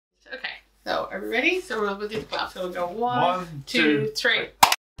So are we ready? So we'll do the clap. So we'll go one, two, three.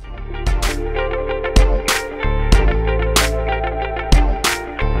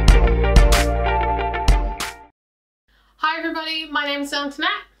 Hi everybody, my name is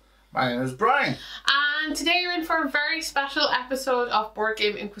Antoinette. My name is Brian. And today you're in for a very special episode of Board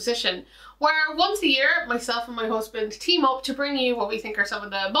Game Inquisition, where once a year, myself and my husband team up to bring you what we think are some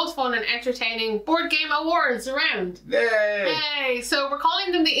of the most fun and entertaining board game awards around. Yay! Yay! So we're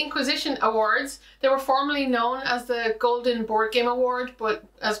calling them the Inquisition Awards. They were formerly known as the Golden Board Game Award, but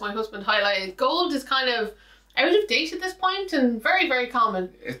as my husband highlighted, gold is kind of out of date at this point and very, very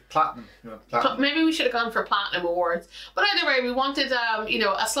common. It's platinum. Platinum. Maybe we should have gone for platinum awards. But either way, we wanted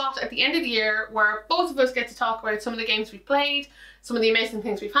a slot at the end of the year where both of us get to talk about some of the games we've played, some of the amazing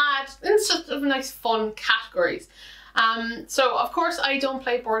things we've had, and sort of nice fun categories. So of course I don't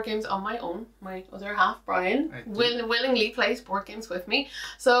play board games on my own. My other half, Brian, willingly plays board games with me.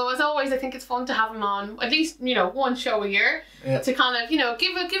 So as always, I think it's fun to have him on at least, one show a year to kind of,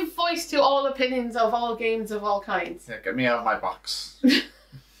 give voice to all opinions of all games of all kinds. Yeah, get me out of my box.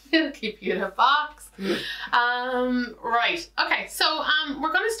 He'll keep you in a box. Right. Okay, so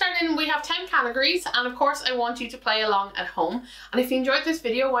we're going to start in, we have 10 categories, and of course I want you to play along at home. And if you enjoyed this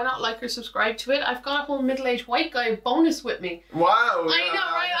video, why not like or subscribe to it? I've got a whole middle-aged white guy bonus with me. Wow. I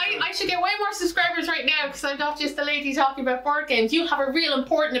know, right? I should get way more subscribers right now because I'm not just a lady talking about board games. You have a real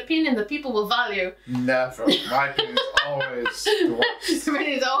important opinion that people will value. Never. My opinion is always the worst. Your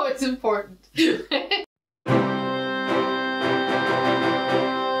opinion is always important.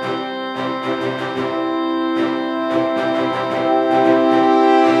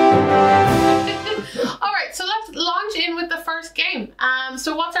 Launch in with the first game.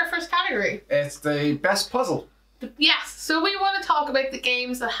 So what's our first category? It's the best puzzle. Yes, so we want to talk about the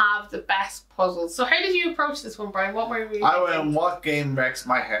games that have the best puzzles. So how did you approach this one, Brian? What were we I went, what game wrecks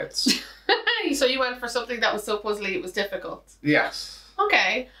my head? So you went for something that was so puzzly it was difficult? Yes.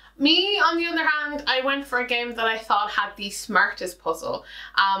 Okay. Me, on the other hand, I went for a game that I thought had the smartest puzzle,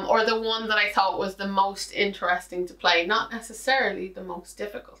 or the one that I thought was the most interesting to play, not necessarily the most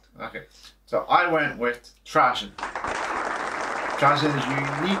difficult. Okay, so I went with Trajan. Trajan is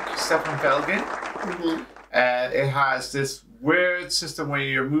a unique Stefan game. Mm-hmm. It has this weird system where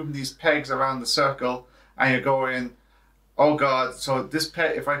you're moving these pegs around the circle and you're going, oh god, so this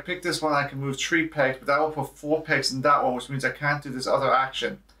peg, if I pick this one I can move 3 pegs, but that will put 4 pegs in that one, which means I can't do this other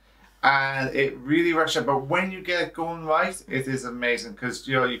action. And it really works out, but when you get it going right, it is amazing because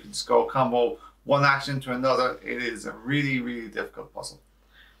you can just go combo one action to another. It is a really, really difficult puzzle.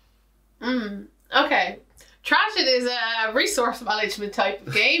 Okay. Trajan is a resource management type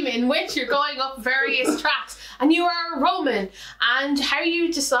of game in which you're going up various tracks and you are a Roman, and how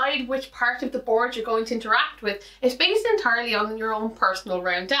you decide which part of the board you're going to interact with is based entirely on your own personal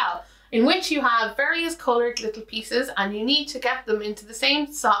roundel, in which you have various coloured little pieces and you need to get them into the same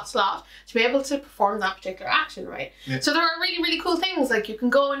slot to be able to perform that particular action, right? Yeah. So there are really, really cool things, like you can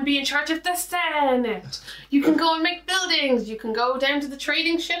go and be in charge of the Senate, you can go and make buildings, you can go down to the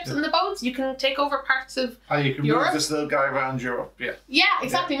trading ships and the boats, you can take over parts of you can Europe. Move this little guy around Europe, Yeah,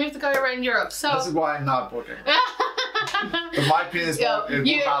 exactly, move the guy around Europe. So this is why I'm not booking. But my opinion is more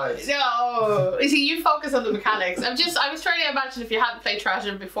valid. No, see, you focus on the mechanics. I was trying to imagine if you hadn't played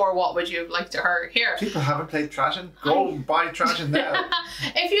Trajan before, what would you have liked to hear? People haven't played Trajan. Go buy Trajan now.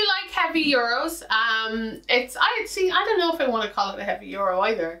 If you like heavy Euros, I don't know if I want to call it a heavy Euro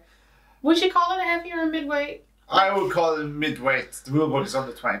either. Would you call it a heavy or a midweight? I would call it midweight. The rulebook is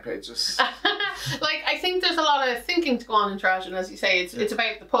under 20 pages. I think there's a lot of thinking to go on in Trajan, as you say. It's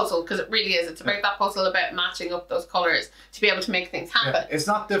about the puzzle, because it really is. It's about that puzzle, about matching up those colours to be able to make things happen. Yeah. It's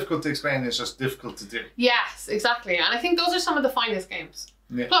not difficult to explain, it's just difficult to do. Yes, exactly. And I think those are some of the finest games.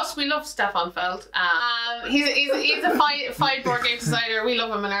 Yeah. Plus, we love Stefan Feld. He's a fine board game designer. We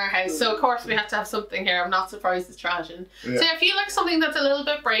love him in our house. So, of course, we have to have something here. I'm not surprised it's Trajan. Yeah. So, if you like something that's a little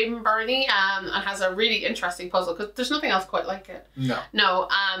bit brave and burny and has a really interesting puzzle, because there's nothing else quite like it. No,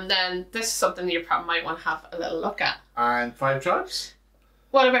 then this is something you probably might want to have a little look at. And 5 Tribes?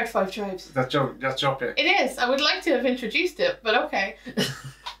 What about 5 Tribes? That's your pick. It is. I would like to have introduced it, but okay.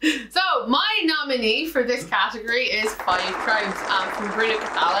 So, my nominee for this category is 5 Tribes from Bruno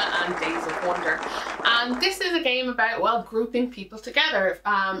Cathala and Days of Wonder. And this is a game about, well, grouping people together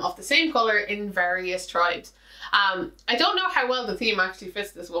of the same colour in various tribes. I don't know how well the theme actually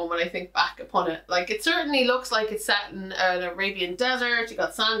fits this one when I think back upon it. Like, it certainly looks like it's set in an Arabian desert, you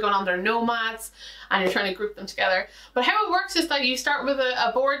got sand going on, they're nomads, and you're trying to group them together. But how it works is that you start with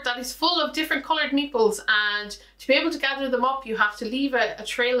a board that is full of different coloured meeples, and to be able to gather them up, you have to leave a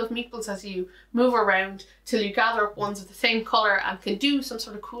trail trail of meeples as you move around till you gather up ones of the same colour and can do some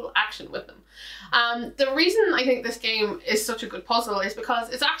sort of cool action with them. The reason I think this game is such a good puzzle is because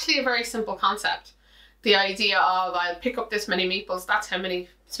it's actually a very simple concept. The idea of I'll pick up this many meeples, that's how many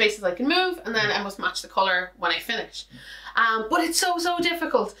spaces I can move, and then I must match the colour when I finish. But it's so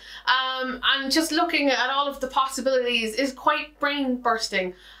difficult. And just looking at all of the possibilities is quite brain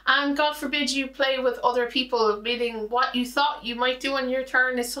bursting. And God forbid you play with other people, meaning what you thought you might do on your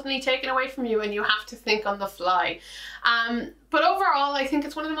turn is suddenly taken away from you and you have to think on the fly. But overall, I think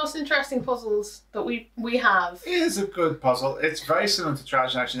it's one of the most interesting puzzles that we have. It is a good puzzle. It's very similar to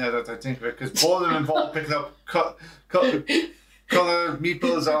Trajan, actually, now that I think of it, because both of them involve picking up colour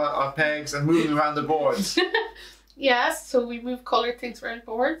meeples or pegs and moving around the boards. Yes, so we move coloured things around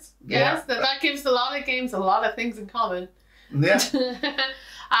boards. Yes, Yeah. that gives a lot of games a lot of things in common. Yeah.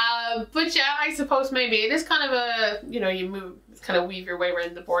 But yeah, I suppose maybe it is kind of a, you move, kind of weave your way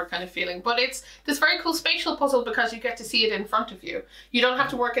around the board kind of feeling. But it's this very cool spatial puzzle because you get to see it in front of you. You don't have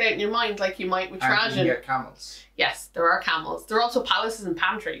to work it out in your mind like you might with Trajan. And you get camels. Yes, there are camels. There are also palaces and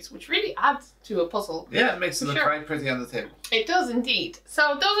pantries, which really adds to a puzzle. Yeah, it makes it look very pretty on the table. It does indeed.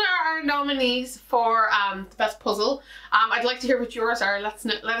 So those are our nominees for the best puzzle. I'd like to hear what yours are. Let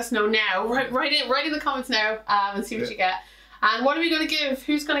us know now. Write in the comments now and see what you get. And what are we going to give?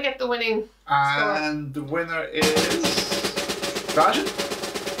 Who's going to get the winning score? And the winner is Trajan.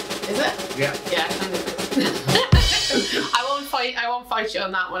 Is it? Yeah. Yeah, kind of. I won't fight you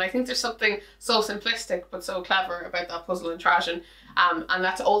on that one. I think there's something so simplistic but so clever about that puzzle in Trajan. And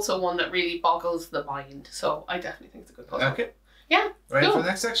that's also one that really boggles the mind. So I definitely think it's a good puzzle. Okay. Yeah. Ready cool. for the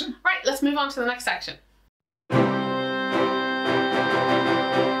next section? Right, let's move on to the next section.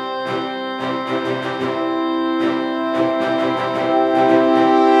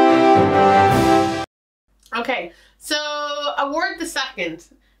 Okay, so award the second.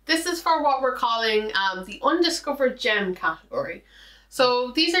 This is for what we're calling the Undiscovered Gem category.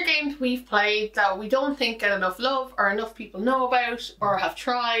 So these are games we've played that we don't think get enough love or enough people know about or have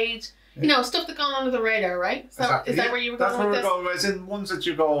tried. You know, stuff that gone under the radar, right? Is that where you were going with this? That's where we're going. As in ones that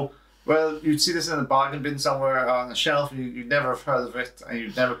you go, well, you'd see this in a bargain bin somewhere on a shelf, you'd never have heard of it, and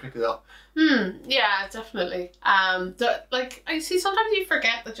you'd never pick it up. Yeah, definitely. Like, I see sometimes you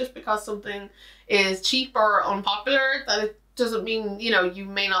forget that just because something is cheap or unpopular, that it doesn't mean, you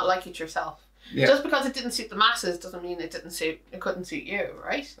may not like it yourself. Yeah. Just because it didn't suit the masses doesn't mean it couldn't suit you,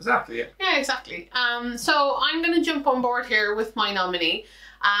 right? Exactly, yeah. Yeah, exactly. So I'm going to jump on board here with my nominee.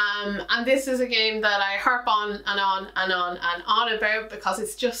 And this is a game that I harp on and on and on and on about because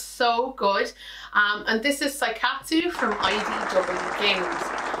it's just so good. And this is Seikatsu from IDW Games.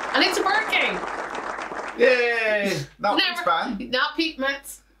 And it's a bird game. Yay! Not Wingspan. Not Pete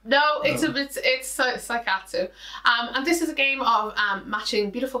Metz. No, it's Seikatsu. And this is a game of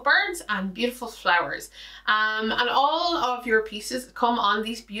matching beautiful birds and beautiful flowers. And all of your pieces come on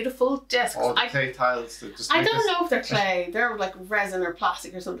these beautiful discs. All the clay tiles. I don't know if they're clay. They're like resin or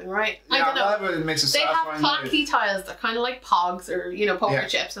plastic or something, right? Yeah, I don't know. It makes a they have clacky tiles. They're kind of like pogs or, poker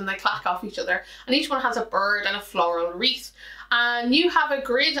chips, and they clack off each other. And each one has a bird and a floral wreath. And you have a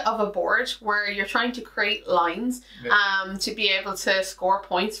grid of a board where you're trying to create lines to be able to score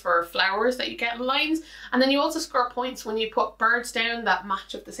points for flowers that you get in lines. And then you also score points when you put birds down that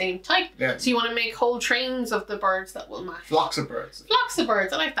match of the same type. Yeah. So you want to make whole trains of the birds that will match. Flocks of birds. Flocks of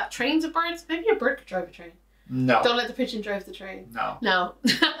birds. I like that. Trains of birds. Maybe a bird could drive a train. No. Don't let the pigeon drive the train. No. No.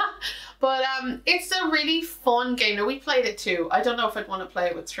 But it's a really fun game. Now, we played it too. I don't know if I'd want to play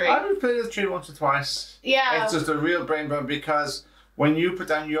it with three. I've played it with three once or twice. Yeah. It's just a real brain burn because when you put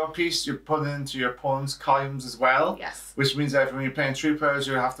down your piece, you put it into your opponent's columns as well. Yes. Which means that when you're playing three players,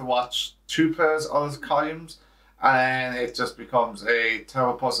 you have to watch two players' other columns. And it just becomes a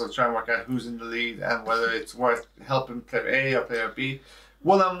terrible puzzle to try and work out who's in the lead and whether it's worth helping player A or player B.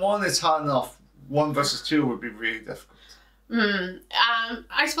 1-on-1 is hard enough. 1 versus 2 would be really difficult.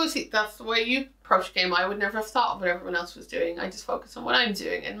 I suppose that's the way you approach a game. I would never have thought of what everyone else was doing. I just focus on what I'm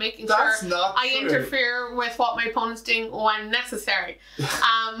doing and making sure I interfere with what my opponent's doing when necessary.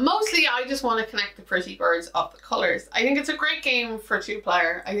 Mostly I just want to connect the pretty birds of the colours. I think it's a great game for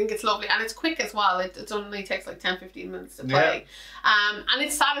 2-player. I think it's lovely and it's quick as well. It only takes like 10-15 minutes to play. And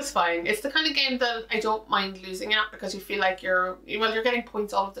it's satisfying. It's the kind of game that I don't mind losing at because you feel like you're getting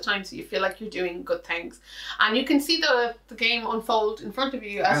points all of the time, so you feel like you're doing good things. And you can see the game unfold in front of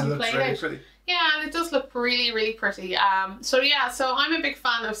you as you play it out. Pretty. Yeah, and it does look really, really pretty. So I'm a big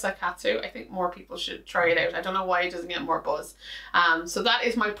fan of Seikatsu. I think more people should try it out. I don't know why it doesn't get more buzz. So that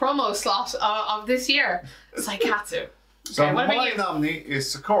is my promo slot of this year, Seikatsu. So my nominee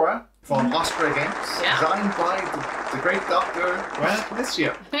is Sakura from Osprey Games, designed by the great Dr. Juan. This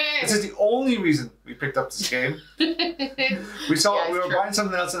is the only reason we picked up this game. We were buying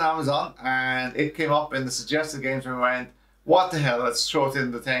something else on Amazon, and it came up in the suggested games, and we went, what the hell, let's throw it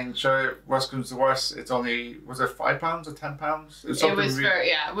in the thing. Sure, worst comes to worst, it's only, was it £5 or £10? It was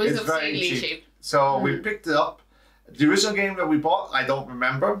very cheap. So we picked it up. The original game that we bought, I don't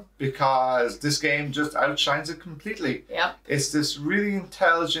remember, because this game just outshines it completely. Yep. It's this really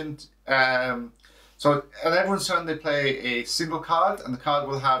intelligent, so on everyone's turn they play a single card, and the card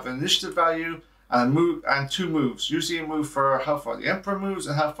will have an initiative value and a move and 2 moves. Usually a move for how far the Emperor moves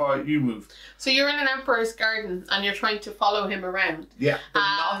and how far you move. So you're in an Emperor's garden and you're trying to follow him around. Yeah, but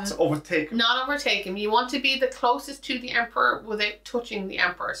not overtake him. Not overtake him. You want to be the closest to the Emperor without touching the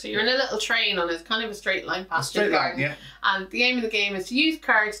Emperor. So you're in a little train on it's kind of a straight line past the garden. Yeah. And the aim of the game is to use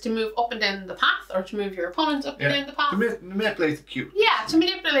cards to move up and down the path, or to move your opponent up and down the path. To manipulate the queue. Yeah, to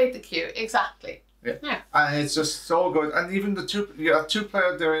manipulate the queue, exactly. Yeah. And it's just so good. And even you have 2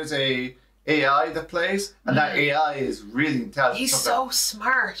 player, there is a AI that plays, and that AI is really intelligent. He's so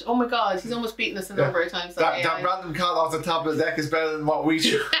smart. Oh my god, he's almost beaten us a number of times. That random card off the top of the deck is better than what we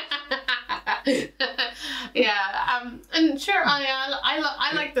do. Yeah, and sure,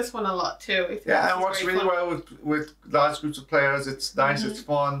 I like this one a lot too. Yeah, and works really well with large groups of players. It's nice, it's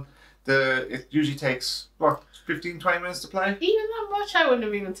fun. It usually takes, 15-20 minutes to play? Even that much? I wouldn't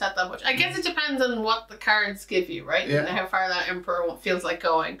have even said that much. I guess it depends on what the cards give you, right? Yeah. And how far that Emperor feels like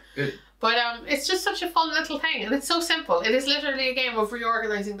going. But it's just such a fun little thing, and it's so simple. It is literally a game of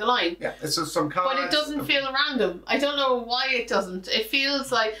reorganizing the line. Yeah, it's just some cards. But it doesn't feel random. I don't know why it doesn't. It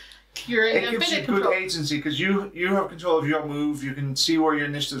feels like you're in a bit of control. It gives you good agency, because you have control of your move. You can see where your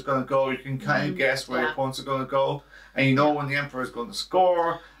initiative is going to go. You can kind of guess where your opponents are going to go, and you know when the Emperor is going to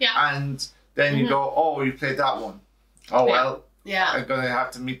score. Yeah. And then you go, oh, you played that one. Oh well. Yeah. I'm going to have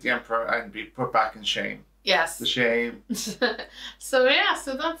to meet the Emperor and be put back in shame. Yes. The shame. So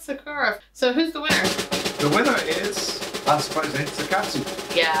that's Sakura. So who's the winner? The winner is, unsurprisingly,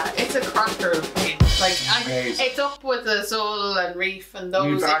 Seikatsu. Yeah, it's a cracker game. Like, it's up with Azul and Reef and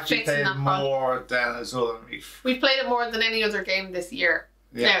those. We've actually played more than Azul and Reef. We've played it more than any other game this year.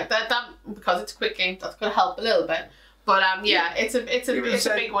 Yeah. Now, that because it's a quick game, that's going to help a little bit. But it's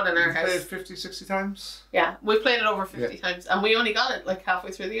a big one in our house. We've played it 50, 60 times? Yeah, we've played it over 50 times, and we only got it like halfway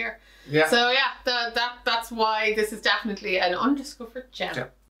through the year. Yeah. So that's why this is definitely an undiscovered gem. Yeah.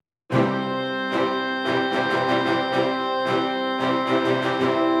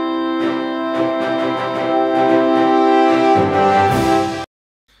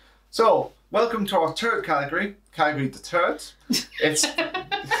 So, welcome to our third category the third. It's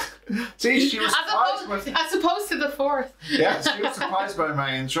see, she was surprised as opposed to the fourth. Yeah, she was surprised by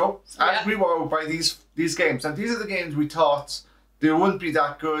my intro, as we were by these games. And these are the games we thought they wouldn't be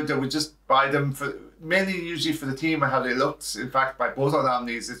that good. That we just buy them for mainly usually for the team and how they looked. In fact, by both our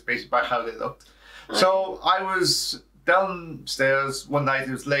nominees, it's basically by how they looked. So I was downstairs one night,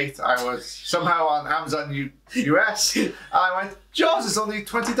 it was late, I was somehow on Amazon US, and I went, Jaws is only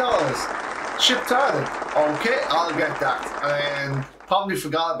 $20, shipped to Ireland. Okay, I'll get that. And then probably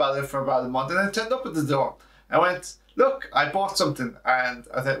forgot about it for about a month, and then it turned up at the door. I went, look, I bought something, and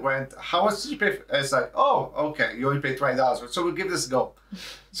I went, how much did you pay for it? It's like, oh, okay, you only paid $20 for it, so we'll give this a go.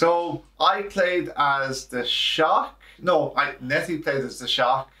 So I played as the shark. No, Nettie played as the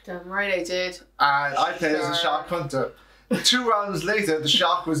shark. Damn right I did. And I played as a shark hunter. 2 rounds later, the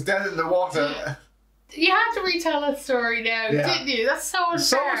shark was dead in the water. You had to retell that story now, didn't you? That's so unfair.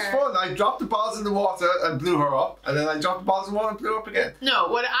 So much fun. I dropped the balls in the water and blew her up. And then I dropped the balls in the water and blew her up again. No,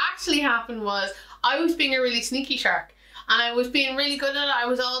 what actually happened was I was being a really sneaky shark. And I was being really good at it. I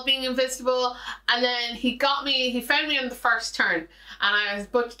was all being invisible. And then he found me on the first turn.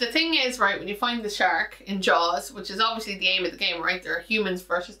 But the thing is, right, when you find the shark in Jaws, which is obviously the aim of the game, right? There are humans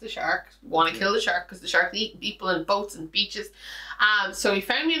versus the shark. You want to kill the shark because the shark eat people in boats and beaches. So he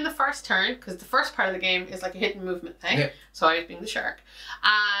found me in the first turn because the first part of the game is like a hidden movement thing. Yeah. So I was being the shark.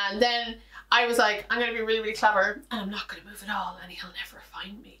 And then I was like, I'm going to be really, really clever and I'm not going to move at all and he'll never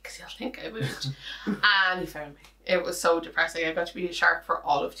find me because he'll think I moved. And he found me. It was so depressing. I got to be a shark for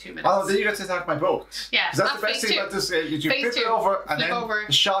all of 2 minutes. Oh, then you got to attack my boat. Yeah, that's the best thing about this. You flip it over and then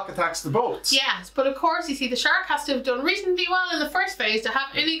the shark attacks the boat. Yes, but of course, you see, the shark has to have done reasonably well in the first phase to have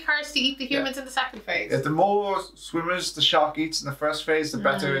any cards to eat the humans in the second phase. Yeah, the more swimmers the shark eats in the first phase, the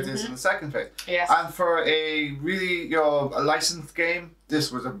better it is in the second phase. Yes. And for a really, a licensed game,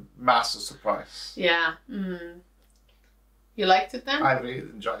 this was a massive surprise. Yeah. You liked it then? I really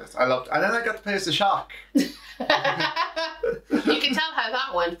enjoyed it. I loved it. And then I got to play as the shark. You can tell how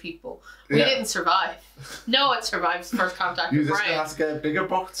that went, people. We didn't survive. No, it survives first contact You with just Brian. have to get bigger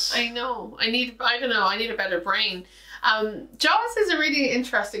boats. I know. I don't know. I need a better brain. Jaws is a really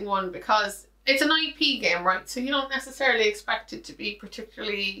interesting one because it's an IP game, right? So you don't necessarily expect it to be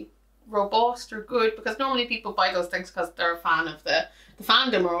particularly robust or good, because normally people buy those things because they're a fan of the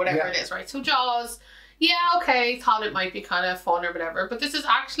fandom or whatever it is, right? So Jaws, yeah, okay, thought it might be kind of fun or whatever, but this is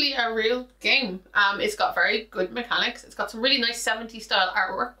actually a real game. It's got very good mechanics. It's got some really nice 70s style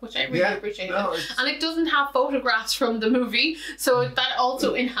artwork, which I really appreciated. And it doesn't have photographs from the movie, so that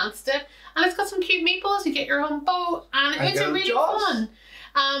also enhanced it. And it's got some cute meeples. You get your own boat, and it's a really fun.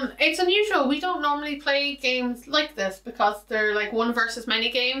 It's unusual. We don't normally play games like this because they're like one versus many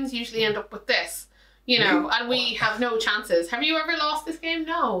games. Usually end up with this, you know, and we have no chances. Have you ever lost this game?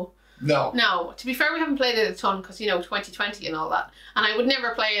 No. No. To be fair, we haven't played it a ton because, you know, 2020 and all that. And I would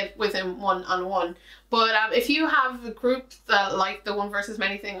never play it with him one-on-one. But if you have a group that like the one versus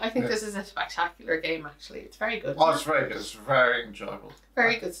many thing, I think this is a spectacular game, actually. It's very good. Oh, it's very good. It's very enjoyable.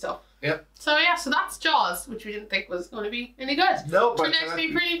 Very good stuff. Yep. So yeah, so that's Jaws, which we didn't think was going to be any good. No, but turned out to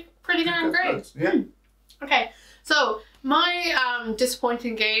be pretty darn great. Yeah. Okay, so my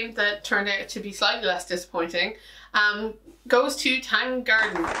disappointing game that turned out to be slightly less disappointing goes to Tang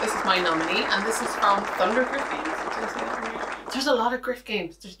Garden. This is my nominee, and this is from Thunder Griff Games. Did I say that right? There's a lot of Griff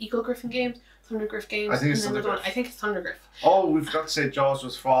games. There's Eagle Griffin games, Thunder Griff games. I think it's Thunder Griff. I think it's Thunder Griff. Oh, we forgot to say Jaws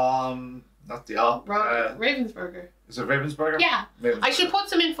was from not the Ravensburger. Is it Ravensburger? Yeah. Ravensburger. I should put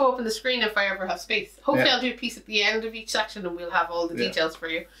some info up on the screen if I ever have space. Hopefully I'll do a piece at the end of each section and we'll have all the details for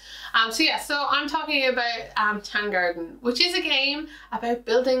you. So I'm talking about Tang Garden, which is a game about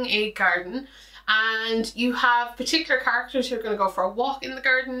building a garden. And you have particular characters who are going to go for a walk in the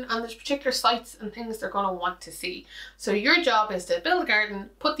garden, and there's particular sights and things they're going to want to see. So your job is to build a garden,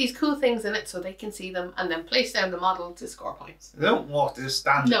 put these cool things in it so they can see them, and then place down the model to score points. They don't walk, they just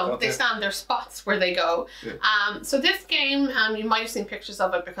stand. No, they stand. There's spots where they go. Yeah. So this game, you might have seen pictures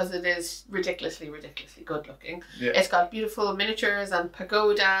of it because it is ridiculously good looking. Yeah. It's got beautiful miniatures and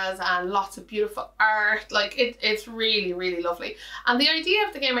pagodas and lots of beautiful art. Like it's really lovely. And the idea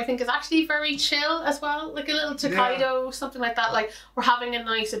of the game, I think, is actually very chill as well, like a little Takedo, something like that. Like we're having a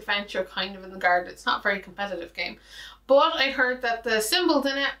nice adventure kind of in the garden. It's not a very competitive game, but I heard that the symbols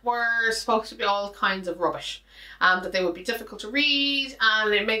in it were supposed to be all kinds of rubbish, that they would be difficult to read,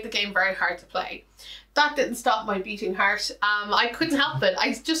 and it made the game very hard to play. That didn't stop my beating heart. I couldn't help it.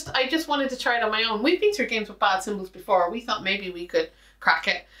 I just wanted to try it on my own. We've been through games with bad symbols before. We thought maybe we could crack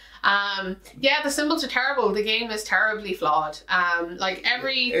it. The symbols are terrible. The game is terribly flawed.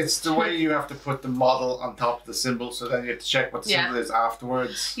 It's the way you have to put the model on top of the symbol, so then you have to check what the symbol is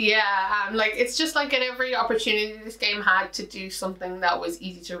afterwards. It's just like at every opportunity this game had to do something that was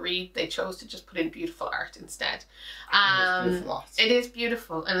easy to read, they chose to just put in beautiful art instead. It is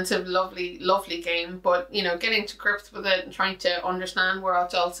beautiful, and it's a lovely game, but you know, getting to grips with it and trying to understand where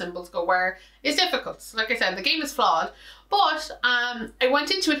all symbols go where is difficult. So like I said, the game is flawed. But I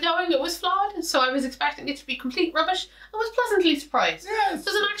went into it knowing it was flawed, so I was expecting it to be complete rubbish. I was pleasantly surprised. There's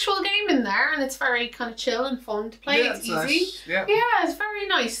an actual game in there, and it's very kind of chill and fun to play. It's easy. Nice. Yeah, it's very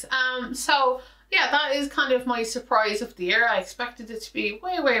nice. That is kind of my surprise of the year. I expected it to be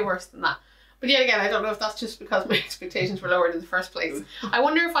way worse than that. But yet again, I don't know if that's just because my expectations were lowered in the first place. I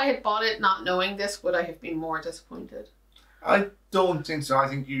wonder if I had bought it not knowing this, would I have been more disappointed? I don't think so. I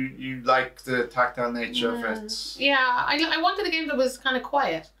think you like the tactile nature of it. Yeah, I wanted a game that was kind of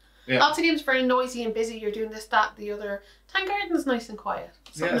quiet. Yeah. Lots of games very noisy and busy. You're doing this, that, the other. Tang Garden's nice and quiet.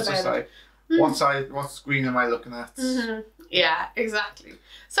 It's just like, what screen am I looking at? Yeah, exactly.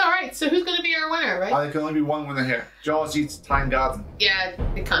 So, alright, so who's going to be our winner, right? There can only be one winner here. Jaws eats Tang Garden. Yeah,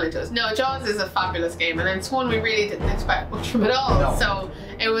 it kind of does. No, Jaws is a fabulous game, and it's one we really didn't expect much from it all. No. So,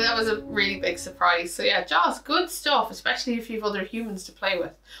 that was a really big surprise. So yeah, Jaws, good stuff, especially if you have other humans to play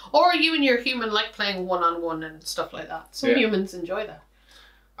with. Or you and your human like playing one-on-one and stuff like that. Some humans enjoy that.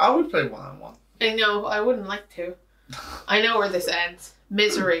 I would play one-on-one. I know, I wouldn't like to. I know where this ends.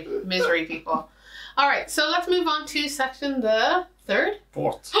 Misery, people. Alright, so let's move on to section the third?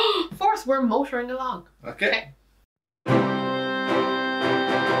 Fourth. Fourth, we're motoring along. Okay.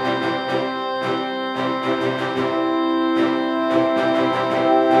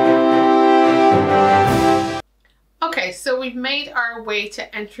 Okay, so we've made our way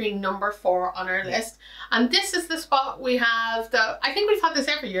to entry number 4 on our list, and this is the spot we have I think we've had this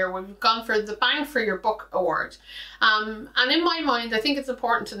every year where we've gone for the Bang for Your Buck award. And in my mind, I think it's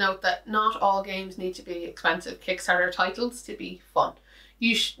important to note that not all games need to be expensive Kickstarter titles to be fun.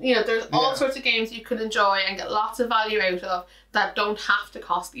 There's all sorts of games you could enjoy and get lots of value out of that don't have to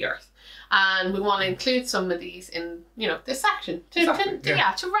cost the earth. and we want to include some of these in, you know, this section to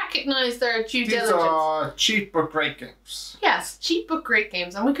recognise their due diligence. These are cheap but great games. Yes, cheap but great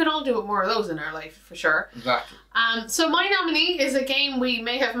games, and we could all do with more of those in our life for sure. Exactly. So my nominee is a game we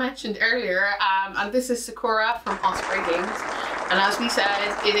may have mentioned earlier, and this is Sakura from Osprey Games. And as we said,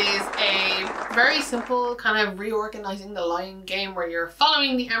 it is a very simple kind of reorganizing the line game where you're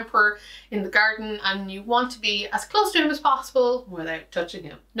following the emperor in the garden and you want to be as close to him as possible without touching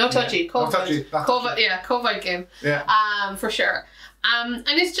him. No touchy, COVID game. Yeah. For sure. And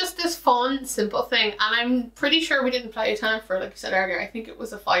it's just this fun, simple thing. And I'm pretty sure we didn't play a time for it, like you said earlier. I think it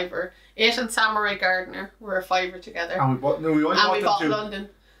was a $5. It and Samurai Gardener were a $5 together. And we bought London.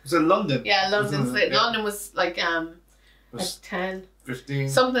 Was it London? Yeah, London was like 10, 15,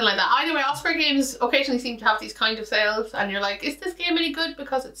 something like that. Either way, Osprey Games occasionally seem to have these kind of sales, and you're like, is this game any good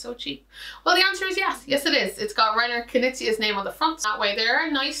because it's so cheap? Well, the answer is yes. Yes, it is. It's got Renner Knizia's name on the front. That way, they are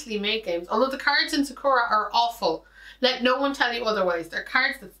nicely made games. Although the cards in Sakura are awful. Let no one tell you otherwise. They're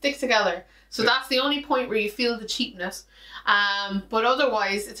cards that stick together. So that's the only point where you feel the cheapness. But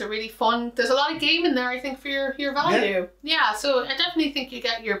otherwise, it's a really fun. There's a lot of game in there, I think, for your value. Yeah, so I definitely think you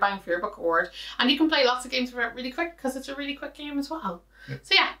get your bang for your buck award, and you can play lots of games for it really quick because it's a really quick game as well. Yeah.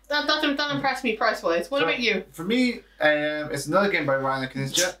 So yeah, that impressed me price wise. What about you? For me, it's another game by Renner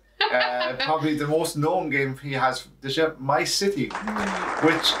Knizia. Probably the most known game he has this year, My City,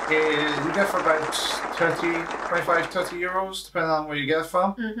 which is, you get for about 30 euros, depending on where you get it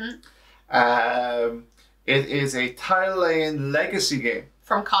from. It is a tile-laying legacy game.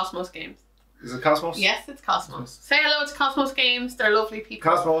 From Cosmos Games. Is it Cosmos? Yes, it's Cosmos. Say hello to Cosmos Games. They're lovely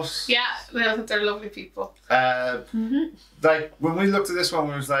people. Cosmos. Yeah, they're lovely people. Like, when we looked at this one,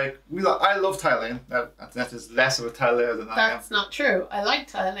 we was like, I love tile-laying. That is less of a tile-layer than I am. That's not true. I like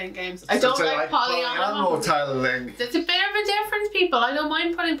tile-laying games. I don't like polyomino tile-laying. It's a bit of a difference, people. I don't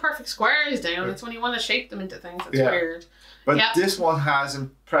mind putting perfect squares down. It's when you want to shape them into things that's weird. But this one has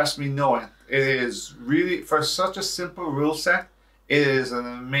impressed me knowing. It is really, for such a simple rule set, it is an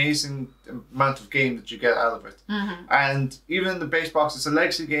amazing amount of game that you get out of it. And even in the base box, it's a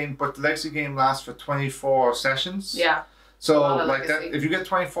legacy game, but the legacy game lasts for 24 sessions. Yeah. So like that, if you get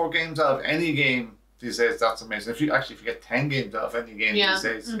 24 games out of any game these days, that's amazing. If you get 10 games out of any game these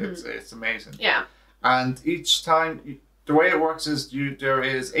days, it's amazing. Yeah. And each time, the way it works is there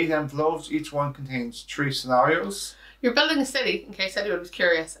is 8 envelopes. Each one contains 3 scenarios. You're building a city, in case anyone was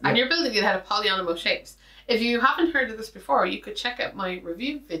curious, and you're building it out of polyomino shapes. If you haven't heard of this before, you could check out my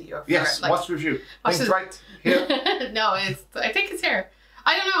review video for it. What's review? It's right here. No, I think it's here.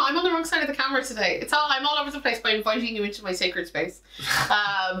 I don't know. I'm on the wrong side of the camera today. I'm all over the place by inviting you into my sacred space.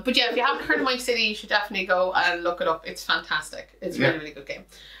 But yeah, if you haven't heard of My City, you should definitely go and look it up. It's fantastic. It's a really, really good game.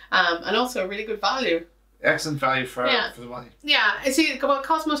 And also a really good value. Excellent value for the money. Yeah, see, about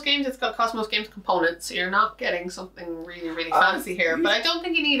Cosmos Games, it's got Cosmos Games components, so you're not getting something really, really fancy here. But I don't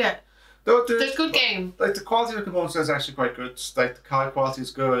think you need it. There's good game. Like, the quality of the components is actually quite good. Like, the card quality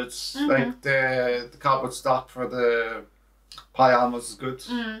is good. Like, the cardboard stock for the polyominoes is good.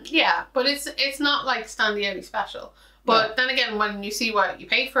 Yeah, but it's not like standy outy special. But then again, when you see what you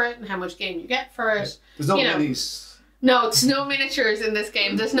pay for it and how much game you get for it, there's no minis. No, there's no miniatures in this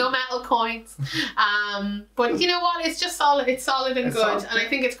game. There's no metal coins. But you know what? It's just solid. It's solid and good. And I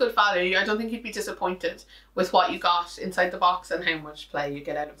think it's good value. I don't think you'd be disappointed with what you got inside the box and how much play you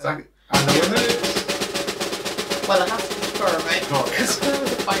get out of it. Exactly. And the winner is... Well, it has to be Sakura, right? Because Sakura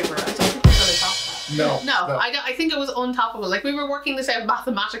was a $5. I don't think we're going to top that. No. I think it was untoppable. Like, we were working this out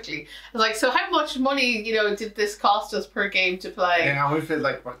mathematically. Like, so how much money, did this cost us per game to play? Yeah, we played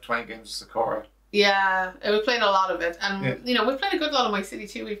like about 20 games of Sakura. Yeah, we played a lot of it, and we've played a good lot of My City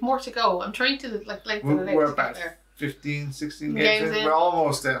too. We've more to go. I'm trying to lengthen it out. We're about 15, 16 games in. We're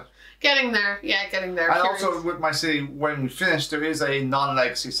almost there. Getting there, getting there. And also with My City, when we finish, there is a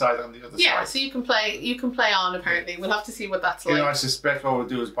non-legacy side on the other side. Yeah, so you can play on. Apparently, we'll have to see what that's like. I suspect what we'll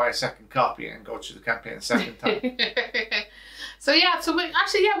do is buy a second copy and go through the campaign a second time. So we've had some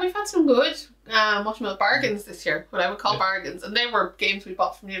good bargains this year. What I would call bargains, and they were games we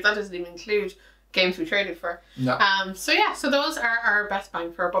bought from you. That doesn't even include games we traded for. No. So those are our best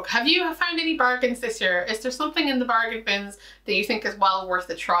bang for our buck. Have you found any bargains this year? Is there something in the bargain bins that you think is well worth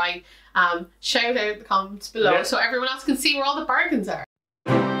a try? Shout out in the comments below so everyone else can see where all the bargains are.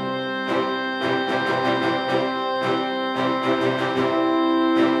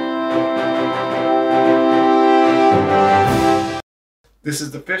 This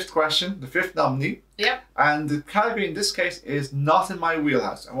is the 5th question, the 5th nominee. Yep. And the category in this case is not in my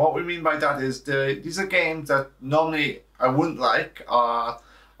wheelhouse. And what we mean by that is these are games that normally I wouldn't like. I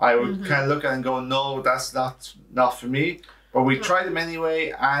would kind of look at and go, no, that's not for me. But we tried them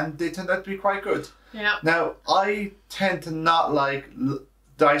anyway, and they turned out to be quite good. Yeah. Now, I tend to not like light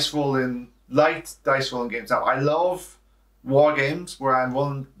dice rolling games. Now, I love war games where I'm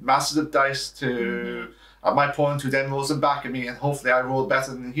rolling masses of dice to at my opponent, who then rolls them back at me, and hopefully I roll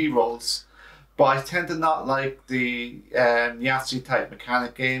better than he rolls. But I tend to not like the Yahtzee type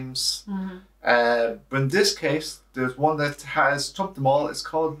mechanic games. But in this case, there's one that has trumped them all. It's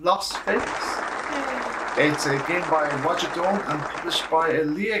called Las Vegas. It's a game by Roger Dawn and published by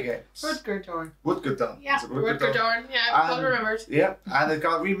Elia Games. Rutger Dorn. Rutger Dawn. Yeah, Rutger Dorn. Yeah, well remembered. Yeah, and it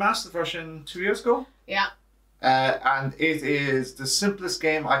got a remastered version 2 years ago. Yeah. And it is the simplest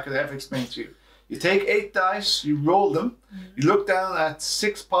game I could ever explain to you. You take 8 dice, you roll them, you look down at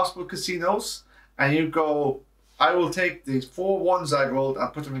 6 possible casinos, and you go, I will take the 4 ones I rolled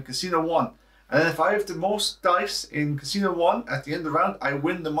and put them in Casino 1. And then if I have the most dice in Casino 1 at the end of the round, I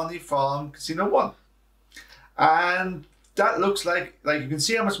win the money from Casino 1. And that looks like you can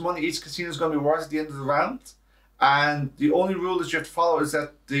see how much money each casino is going to be worth at the end of the round. And the only rule that you have to follow is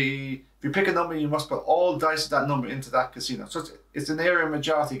that if you pick a number, you must put all dice of that number into that casino. So it's an area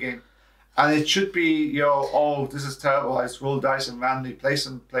majority game. And it should be, oh, this is terrible. I just roll dice and randomly place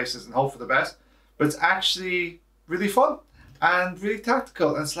them places and hope for the best. But it's actually really fun and really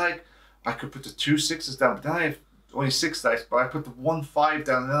tactical. And it's like, I could put the 2 6s down, but then I have only 6 dice. But I put the 1 5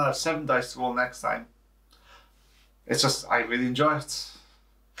 down, and then I have 7 dice to roll next time. It's just, I really enjoy it.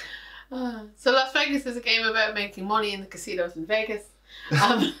 So Las Vegas is a game about making money in the casinos in Vegas.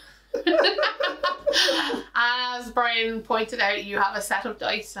 As Brian pointed out, you have a set of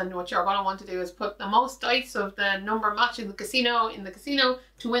dice, and what you're going to want to do is put the most dice of the number matching the casino in the casino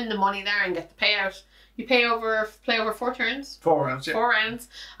to win the money there and get the payout. You play over 4 turns. 4 rounds, yeah. 4 rounds,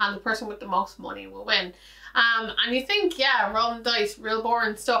 and the person with the most money will win. And you think, yeah, rolling dice, real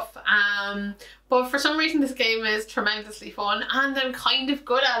boring stuff. But for some reason this game is tremendously fun, and I'm kind of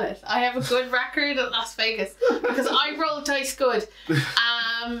good at it. I have a good record at Las Vegas because I roll dice good.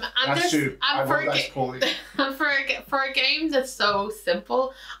 And that's true. I roll dice poorly. And for a game that's so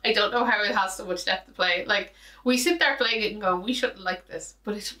simple, I don't know how it has so much depth to play. Like, we sit there playing it and going, we shouldn't like this,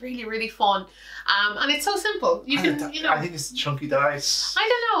 but it's really, really fun. And it's so simple. I think it's chunky dice. I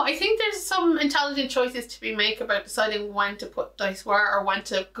don't know. I think there's some intelligent choices to be made about deciding when to put dice where or when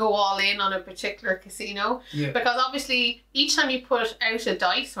to go all in on a particular casino. Yeah. Because obviously, each time you put out a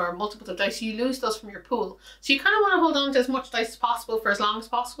dice or multiple of dice, you lose those from your pool. So you kind of want to hold on to as much dice as possible for as long as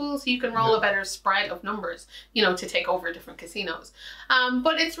possible, so you can roll a better spread of numbers, to take over different casinos.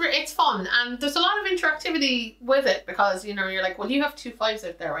 But it's fun, and there's a lot of interactivity with it because you're like, well, you have 2 5s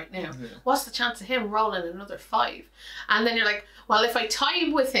out there right now. Yeah. What's the chance of him rolling another 5? And then you're like, well, if I tie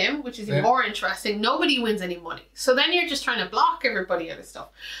with him, which is even more interesting, nobody wins any money. So then you're just trying to block everybody out of stuff.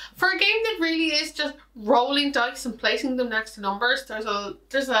 For a game that really is just rolling dice and placing them next to numbers, there's a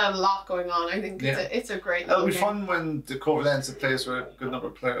lot going on. I think it's a great game. It'll be fun when the COVID ends a place with a good number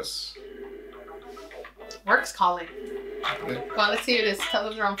of players. Work's calling. Yeah. Well, let's see who it is. Tell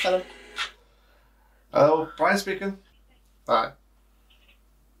them they're on, Philip. Hello, Brian speaking. Hi. Okay,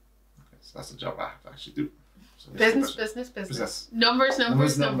 so that's the job I have to actually do. So Business. Numbers. So,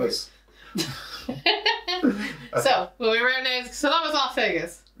 well, we were now. So that was Las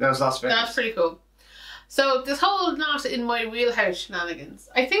Vegas. That was Las Vegas. That's pretty cool. So this whole not in my wheelhouse shenanigans.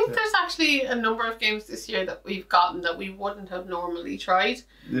 I think there's actually a number of games this year that we've gotten that we wouldn't have normally tried.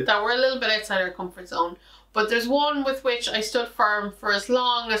 Yeah. That were a little bit outside our comfort zone. But there's one with which I stood firm for as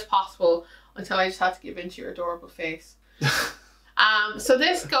long as possible until I just had to give in to your adorable face. So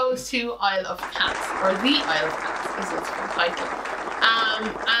this goes to Isle of Cats, or The Isle of Cats is its full title.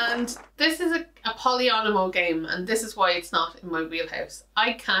 And this is a polyonymo game, and this is why it's not in my wheelhouse.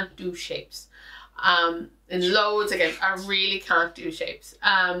 I can't do shapes. In loads of games, I really can't do shapes.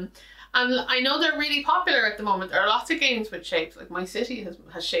 And I know they're really popular at the moment. There are lots of games with shapes, like My City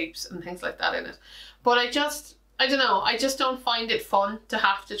has shapes and things like that in it. But I don't know, I just don't find it fun to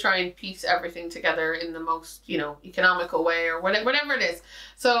have to try and piece everything together in the most, economical way or whatever it is.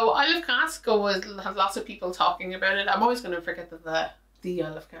 So Isle of Cats have lots of people talking about it. I'm always going to forget the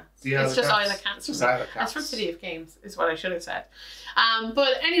Isle of Cats. It's just Isle of Cats. That's from City of Games, is what I should have said.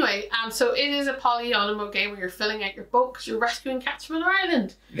 But anyway, so it is a polyonymo game where you're filling out your boat because you're rescuing cats from an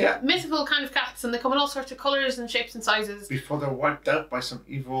island. Yeah. Mythical kind of cats, and they come in all sorts of colours and shapes and sizes. Before they're wiped out by some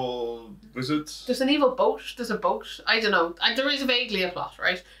evil wizards. There's an evil boat. There's a boat. I don't know. There is vaguely a plot,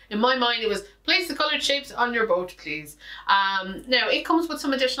 right? In my mind, it was place the coloured shapes on your boat, please. Now, it comes with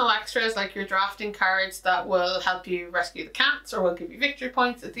some additional extras, like your drafting cards that will help you rescue the cats or will give you victory victory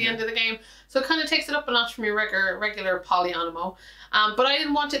points at the end of the game. So it kind of takes it up a notch from your regular polyonimo. But I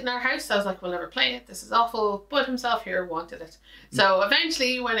didn't want it in our house. I was like, we'll never play it. This is awful. But himself here wanted it. So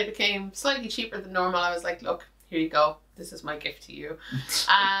eventually, when it became slightly cheaper than normal, I was like, look, here you go. This is my gift to you.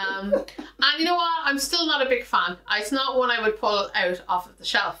 And you know what? I'm still not a big fan. It's not one I would pull out off of the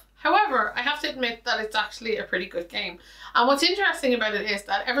shelf. However, I have to admit that it's actually a pretty good game. And what's interesting about it is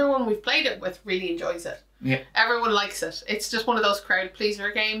that everyone we've played it with really enjoys it. Yeah. Everyone likes it. It's just one of those crowd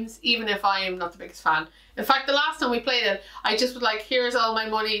pleaser games, even if I am not the biggest fan. In fact, the last time we played it, I just was like, here's all my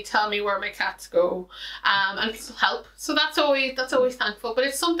money, tell me where my cats go. And people help. So that's always thankful. But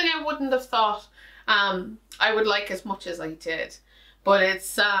it's something I wouldn't have thought I would like as much as I did. But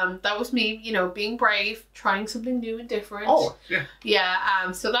it's that was me, you know, being brave, trying something new and different. Oh, yeah.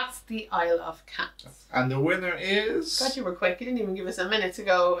 Yeah, so that's the Isle of Cats. And the winner is... God, you were quick. You didn't even give us a minute to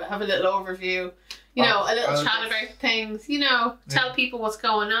go have a little overview. You know, a little chat about things. You know, tell people what's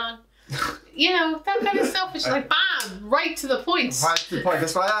going on. You know, that kind of stuff. It's like, bam, right to the point. Right to the point.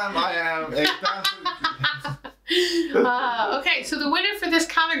 That's what I am. Okay, so the winner for this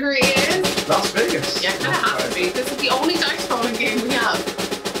category is... Las Vegas. Yeah, it kind of has to be. This is the only dice rolling game we have.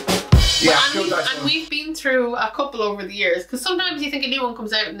 Yeah, and we've been through a couple over the years, because sometimes you think a new one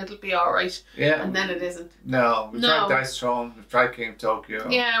comes out and it'll be alright, and then it isn't. No, we've tried Dice Throne, we've tried Game Tokyo.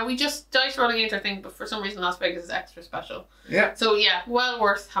 Yeah, we just dice rolling ain't our thing, but for some reason Las Vegas is extra special. Yeah. So yeah, well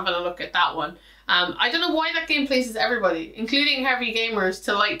worth having a look at that one. I don't know why that game pleases everybody, including heavy gamers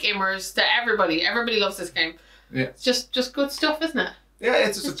to light gamers to everybody. Everybody loves this game. Yeah. It's just good stuff, isn't it? Yeah,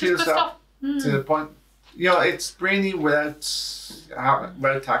 it's just good stuff. To the point. You know, it's brainy without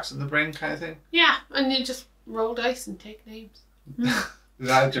taxing the brain kind of thing. Yeah, and you just roll dice and take names. Is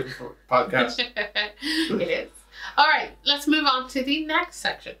that a different podcast? It is. All right, let's move on to the next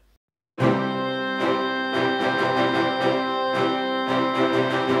section.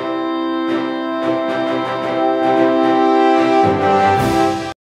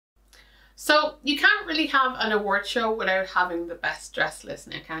 So you can't really have an award show without having the best dressed list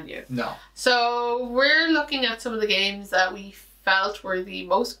now, can you? No. So we're looking at some of the games that we felt were the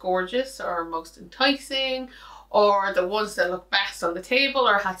most gorgeous or most enticing, or the ones that look best on the table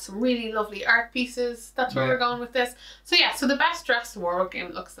or had some really lovely art pieces. That's where we're going with this. So yeah, so the best dressed award game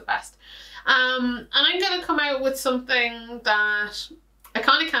looks the best. And I'm going to come out with something that I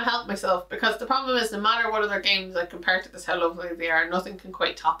kind of can't help myself, because the problem is no matter what other games I compare to this, how lovely they are, nothing can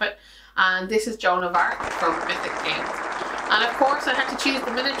quite top it. And this is Joan of Arc from Mythic Games. And of course I had to choose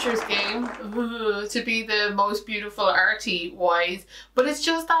the miniatures game to be the most beautiful arty wise, but it's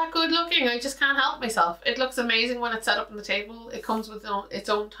just that good looking. I just can't help myself. It looks amazing when it's set up on the table. It comes with its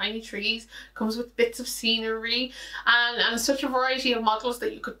own tiny trees, comes with bits of scenery, and such a variety of models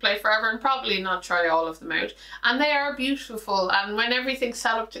that you could play forever and probably not try all of them out. And they are beautiful, and when everything's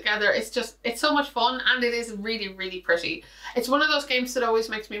set up together, it's so much fun, and it is really, really pretty. It's one of those games that always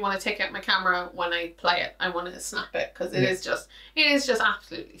makes me want to take out my camera when I play it. I want to snap it, because it is just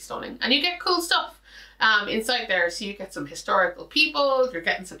absolutely stunning. And you get cool stuff inside there. So you get some historical people, you're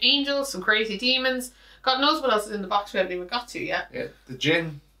getting some angels, some crazy demons. God knows what else is in the box we haven't even got to yet. Yeah, the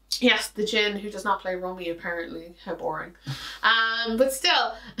djinn. Yes, the djinn, who does not play rummy apparently. How boring. But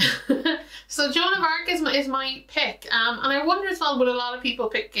still. So Joan of Arc is my pick. And I wonder as well, would a lot of people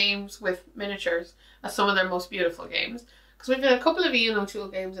pick games with miniatures as some of their most beautiful games? Because we've got a couple of Ian O'Toole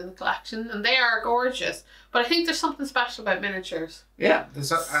games in the collection, and they are gorgeous. But I think there's something special about miniatures. Yeah. There's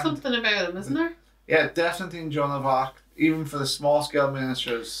something about them, isn't there? Yeah, definitely in Joan of Arc. Even for the small scale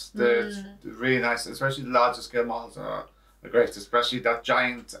miniatures, they're really nice. Especially the larger scale models are great. Especially that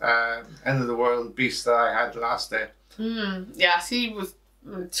giant end of the world beast that I had last day. Yeah, he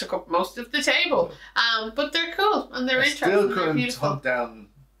took up most of the table. But they're cool and they're interesting. Still couldn't hunt down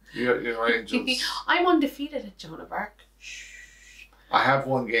your angels. I'm undefeated at Joan of Arc. I have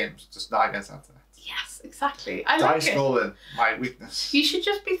won games, just not against Antoinette. Yes, exactly. I like it. Dice rolling, my weakness. You should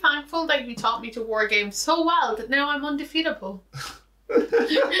just be thankful that you taught me to war games so well that now I'm undefeatable.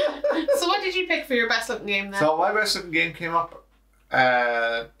 So what did you pick for your best looking game then? So my best looking game came up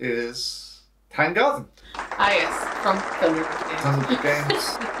is Tang. Ah yes, from Thunderbird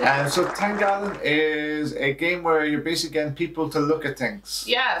Games. So Tang is a game where you're basically getting people to look at things.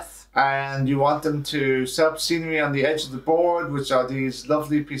 Yes. And you want them to set up scenery on the edge of the board, which are these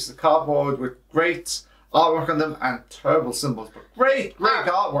lovely pieces of cardboard with great artwork on them and terrible symbols, but great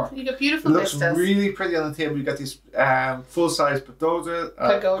artwork. You got beautiful vistas. It looks really pretty on the table. You got these full-size pagodas,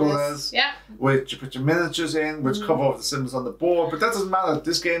 which you put your miniatures in, which cover over the symbols on the board. But that doesn't matter.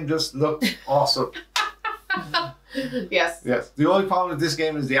 This game just looked awesome. Yes. The only problem with this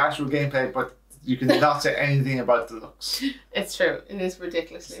game is the actual gameplay, but you can not say anything about the looks. It's true. It is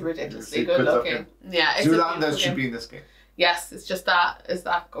ridiculously good looking. Yeah, it's Zoolander should be in this game. Yes, it's just that is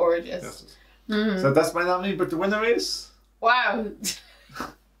that gorgeous. Yes. So that's my nominee, but the winner is... Wow.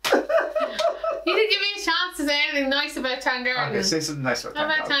 You didn't give me a chance to say anything nice about Tang Garden. Okay, say something nice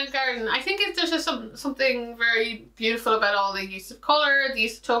about Tang Garden. I think there's just something very beautiful about all the use of colour, the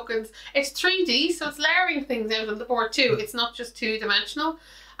use of tokens. It's 3D, so it's layering things out on the board too. It's not just two-dimensional.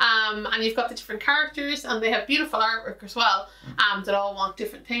 And you've got the different characters, and they have beautiful artwork as well, that all want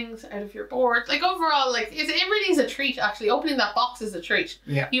different things out of your board. Like overall, like it really is a treat. Actually, opening that box is a treat.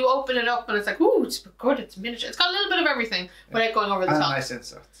 Yeah. You open it up and it's like, ooh, it's good. It's miniature. It's got a little bit of everything without going over the top. And a nice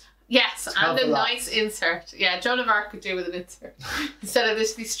insert. Yes, and a nice insert. Yeah, Joan of Arc could do with an insert instead of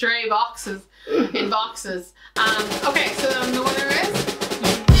these stray boxes in boxes. Okay, so the winner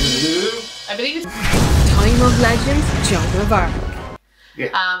is, I believe it's Time of Legends, Joan of Arc. Yeah.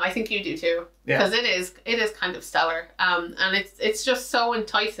 I think you do too, because it is kind of stellar, and it's just so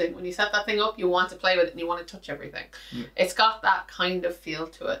enticing when you set that thing up. You want to play with it and you want to touch everything. It's got that kind of feel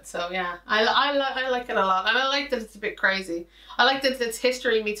to it. So yeah, I like it a lot, and I like that it's a bit crazy. I like that it's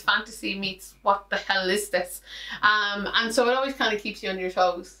history meets fantasy meets what the hell is this, and so it always kind of keeps you on your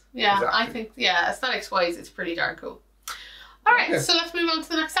toes. Yeah, exactly. I think aesthetics wise, it's pretty darn cool. All right, so let's move on to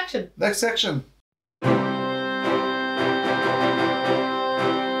the next section. Next section.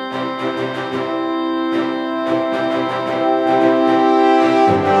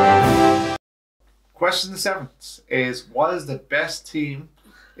 Question 7 is, what is the best team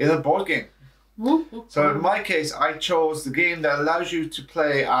in a board game? So in my case, I chose the game that allows you to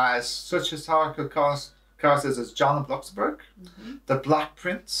play as such historical characters as John of Luxembourg, the Black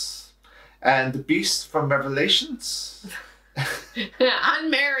Prince, and the Beast from Revelations.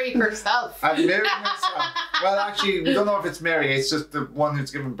 And Mary herself. And Mary herself. Well, actually, we don't know if it's Mary. It's just the one who's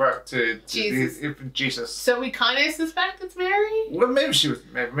given birth to Jesus. So we kind of suspect it's Mary? Well, maybe she was.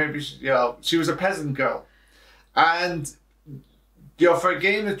 Maybe she was a peasant girl. And for a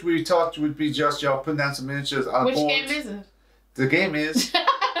game that we thought would be just putting down some miniatures on a board. Which game is it? The game is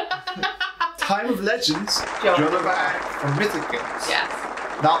Time of Legends, Joan of Arc from Mythic Games. Yes.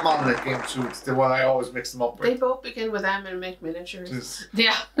 Not Monolith Games, it's the one I always mix them up with. They both begin with M and make miniatures.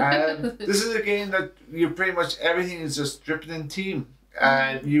 Yeah. This is a game that you pretty much everything is just dripping in team.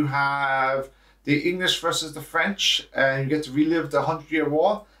 And you have the English versus the French, and you get to relive the 100-Year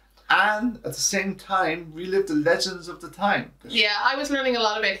War, and at the same time relive the legends of the time. Yeah, I was learning a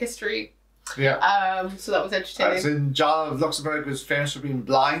lot about history. Yeah. So that was entertaining. As in, John of Luxembourg was famous for being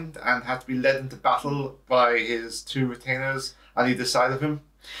blind and had to be led into battle by his 2 retainers on either side of him.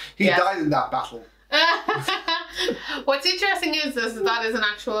 He died in that battle. What's interesting is that is an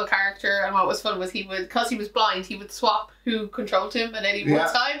actual character, and what was fun was because he was blind, he would swap who controlled him at any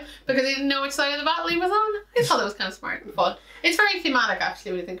one time because he didn't know which side of the battle he was on. I thought that was kind of smart and fun. It's very thematic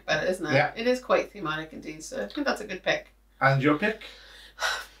actually when you think about it, isn't it? Yeah. It is quite thematic indeed, so I think that's a good pick. And your pick?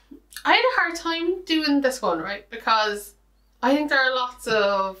 I had a hard time doing this one, right? Because I think there are lots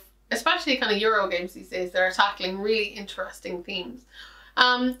of, especially kind of Euro games these days, that are tackling really interesting themes.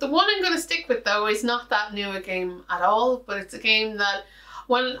 The one I'm going to stick with though is not that new a game at all, but it's a game that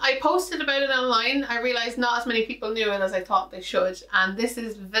when I posted about it online, I realised not as many people knew it as I thought they should. And this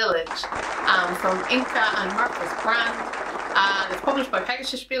is Village from Inca and Marcus Brand. And it's published by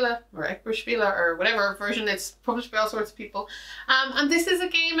Pegasus Spiele or Egbert Spiele or whatever version. It's published by all sorts of people. And this is a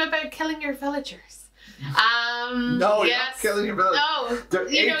game about killing your villagers. No, you're not killing your villagers. No, they're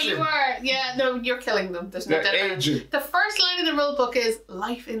aging. You are. Yeah, no, you're killing them. There's no doubt. The first line of the rule book is,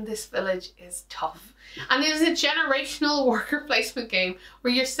 life in this village is tough. And it is a generational worker placement game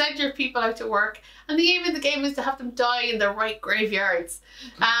where you send your people out to work, and the aim of the game is to have them die in the right graveyards.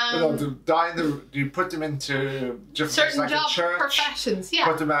 To die you put them into different certain like job a church, professions. Yeah.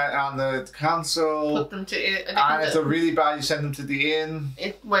 Put them on the council. Put them to. And if they're really bad, you send them to the inn.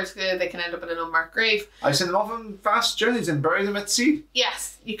 Where they can end up in an unmarked grave. I send them off on fast journeys and bury them at sea.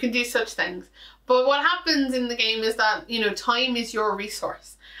 Yes, you can do such things. But what happens in the game is that time is your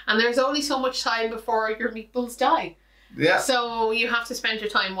resource. And there's only so much time before your meeples die. Yeah. So you have to spend your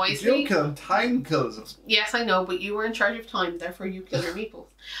time wisely. You don't kill them, time kills them. Yes, I know, but you were in charge of time, therefore you kill your meeples.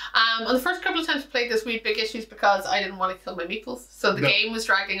 And the first couple of times we played this, we had big issues because I didn't want to kill my meeples. So the game was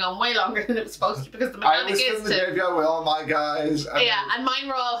dragging on way longer than it was supposed to, because the mechanic is I was in the graveyard with all my guys. And mine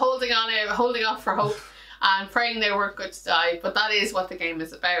were all holding off for hope. And praying they weren't good to die, but that is what the game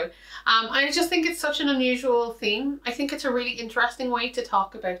is about. I just think it's such an unusual theme. I think it's a really interesting way to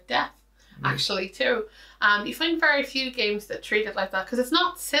talk about death. actually, too. You find very few games that treat it like that because it's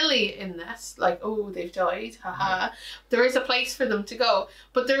not silly in this, like, oh, they've died, haha. There is a place for them to go,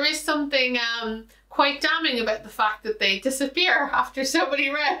 but there is something quite damning about the fact that they disappear after so many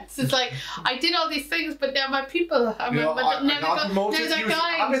rounds. It's like, I did all these things, but now my people, now that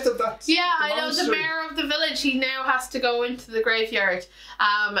guy. Yeah, I know the mayor of the village, he now has to go into the graveyard.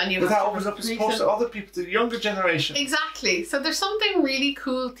 And but that opens up his post to other people, to the younger generation. Exactly. So there's something really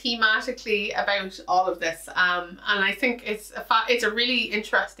cool thematically about all of this. And I think it's a really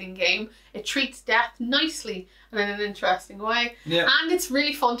interesting game. It treats death nicely and in an interesting way. Yeah. And it's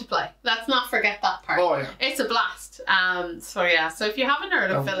really fun to play. Let's not forget that part. Oh, yeah. It's a blast. So if you haven't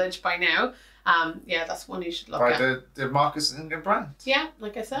heard of Village by now, that's one you should look at. By the Marcus and brand. Yeah,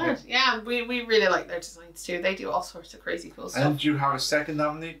 like I said. Yeah, we really like their designs too. They do all sorts of crazy cool stuff. And do you have a second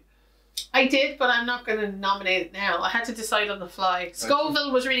nominee? I did, but I'm not going to nominate it now. I had to decide on the fly.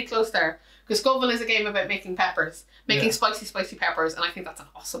 Scoville was really close there. Because Scoville is a game about making peppers. Making spicy peppers. And I think that's an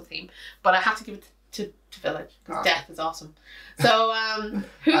awesome theme. But I had to give it to Village. Because death is awesome. So,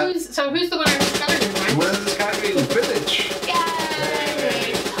 who's the winner of this category, right? The winner of this category is Village. Yay!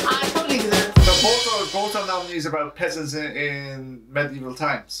 I totally deserve it. So both are nominees about peasants in medieval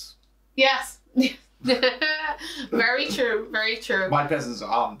times. Yes. Very true, very true. My peasants are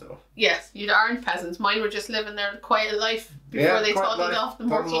armed though. Yes, you aren't peasants. Mine were just living their quiet life before they toddled off the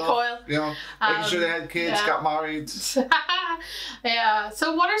murky coil. Yeah, making sure they had kids, got married. Yeah.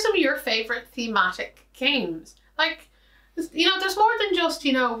 So what are some of your favourite thematic games? Like, there's more than just,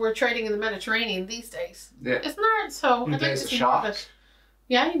 we're trading in the Mediterranean these days. Yeah. Isn't there? So I'd like to see more of it.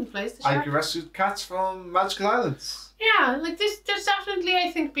 Yeah, you can play the shark. I can rescue cats from magical islands. Yeah, like there's definitely, I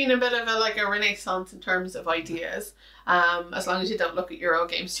think, been a bit of a renaissance in terms of ideas. As long as you don't look at Euro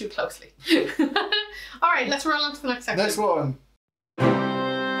games too closely. All right, let's roll on to the next section. Next one.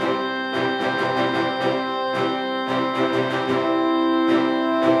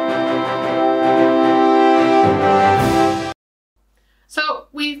 So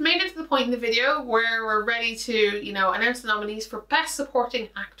we've made it to the point in the video where we're ready to, announce the nominees for Best Supporting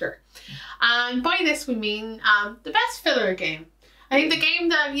Actor. And by this we mean the best filler game. I think the game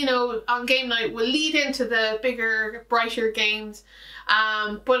that, on game night will lead into the bigger, brighter games,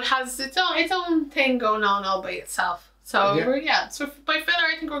 but has its own thing going on all by itself. So so by filler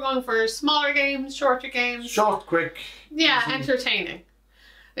I think we're going for smaller games, shorter games. Short, quick. Yeah, entertaining.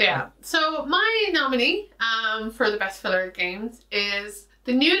 Yeah. So my nominee for the best filler games is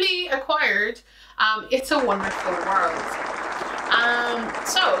the newly acquired It's a Wonderful World.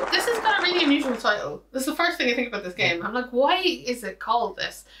 So this has got a really unusual title. This is the first thing I think about this game. I'm like, why is it called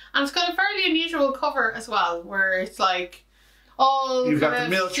this? And it's got a fairly unusual cover as well, where it's like all you've got the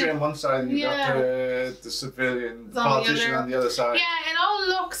military on one side and you've got the civilian politician on the other side. Yeah, it all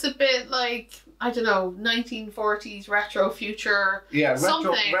looks a bit like, I don't know, 1940s retro future. Yeah,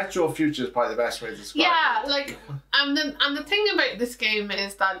 retro future is probably the best way to describe it. Yeah, like, and the thing about this game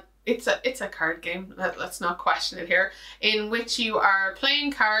is that it's a card game, let's not question it here, in which you are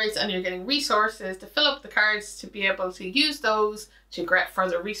playing cards and you're getting resources to fill up the cards to be able to use those to get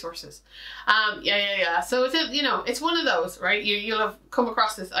further resources. So it's one of those, right? You'll have come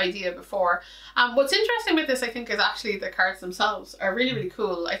across this idea before. What's interesting about this, I think, is actually the cards themselves are really, really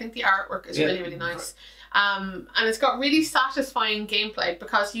cool. I think the artwork is really, really nice. And it's got really satisfying gameplay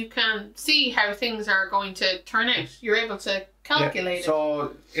because you can see how things are going to turn out. You're able to calculate it.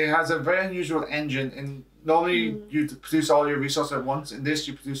 So it has a very unusual engine. And normally you produce all your resources at once. In this,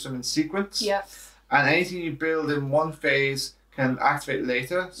 you produce them in sequence. Yes. And anything you build in one phase can activate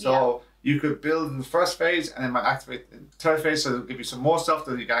later. So you could build in the first phase and it might activate in the third phase, so it'll give you some more stuff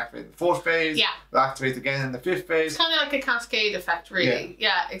that you can activate in the fourth phase. Yeah. It'll activate again in the fifth phase. It's kind of like a cascade effect, really.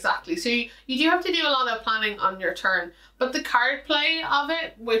 Yeah, exactly. So you do have to do a lot of planning on your turn. But the card play of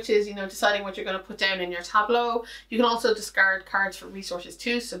it, which is, deciding what you're going to put down in your tableau. You can also discard cards for resources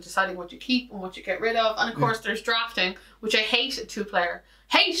too, so deciding what you keep and what you get rid of. And of course there's drafting, which I hate a two-player.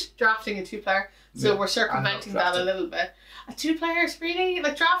 Hate drafting a two-player. So we're circumventing that a little bit. A two-player is really,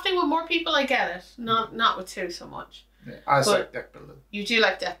 like, drafting with more people, I get it. Not with two so much. Yeah, I like deck building. You do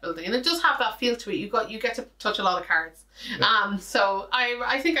like deck building, and it does have that feel to it. You get to touch a lot of cards. Yeah. So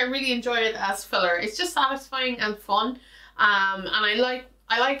I think I really enjoy it as filler. It's just satisfying and fun. And I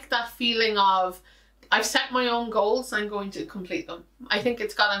like that feeling of I've set my own goals, I'm going to complete them. I think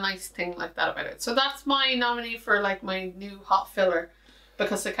it's got a nice thing like that about it. So that's my nominee for like my new hot filler,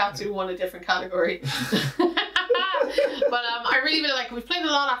 because Seikatsu won a different category. But I really, really like it. We've played a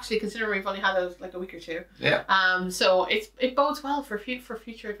lot actually, considering we've only had it like a week or two. Yeah. So it bodes well for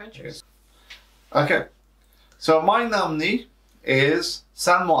future adventures. Okay. So my nominee is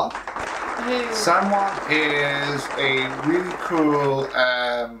San Juan. San Juan is a really cool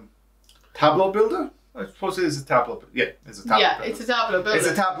tableau builder. I suppose it is a tableau. Yeah, it's a tableau. Yeah, builder. it's a tableau builder. It's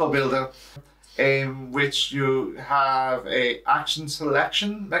a tableau builder, in which you have a action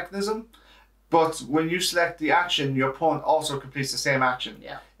selection mechanism. But when you select the action, your opponent also completes the same action.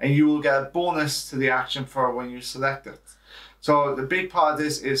 Yeah. And you will get a bonus to the action for when you select it. So the big part of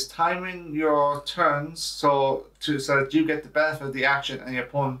this is timing your turns so that you get the benefit of the action and your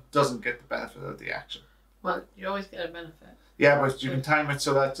opponent doesn't get the benefit of the action. Well, you always get a benefit. Yeah, but you can time it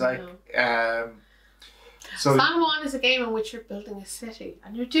so that so San Juan is a game in which you're building a city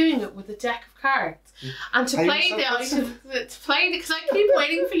and you're doing it with a deck of cards. And to Are play you so because I keep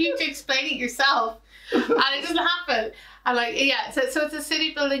waiting for you to explain it yourself and it doesn't happen. And so it's a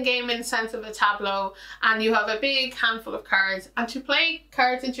city building game in the sense of a tableau, and you have a big handful of cards, and to play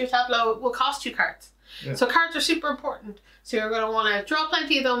cards into your tableau will cost you cards. Yeah. So cards are super important. So you're going to want to draw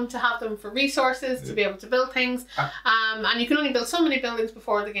plenty of them to have them for resources, to be able to build things. And you can only build so many buildings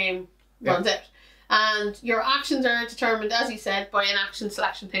before the game runs out. And your actions are determined, as you said, by an action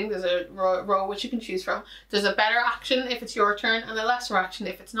selection thing. There's a row which you can choose from. There's a better action if it's your turn, and a lesser action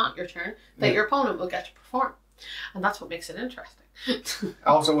if it's not your turn, that your opponent will get to perform. And that's what makes it interesting.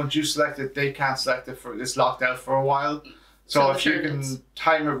 Also, once you select it, they can't select it it's locked out for a while. So if you can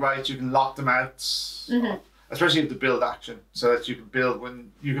time it right, you can lock them out. Especially with the build action, so that you can build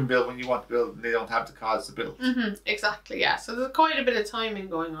when you want to build, and they don't have the cards to build. Exactly, yeah. So there's quite a bit of timing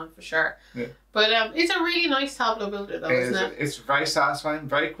going on for sure. Yeah. But it's a really nice tableau builder, though, isn't it? It's very satisfying,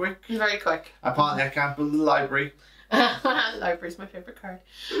 very quick. Very quick. Apparently, I can't build a library. Library's my favourite card.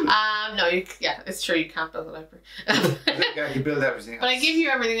 No, it's true, you can't build a library. I can build everything else. But I give you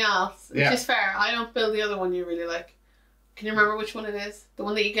everything else, which is fair. I don't build the other one you really like. Can you remember which one it is? The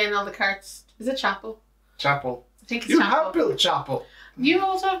one that you get in all the cards. Is it Chapel? Chapel. I think it's you Chapel. Have built Chapel. You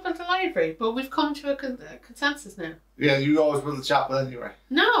also have built a library, but we've come to a consensus now. Yeah, you always build a chapel anyway.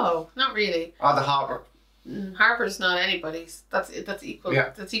 No, not really. Or the harbour. Harbour's not anybody's. That's equal.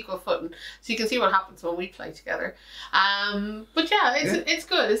 Yeah. That's equal footing. So you can see what happens when we play together. But it's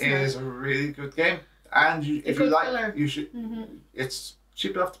good, isn't it? It is a really good game, and if you like, filler. You should. It's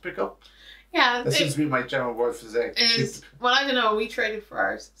cheap enough to pick up. Yeah, that seems to be my general word for today. Well, I don't know. We traded for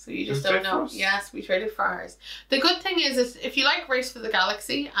ours, so you just don't know. Yes, we traded for ours. The good thing is if you like Race for the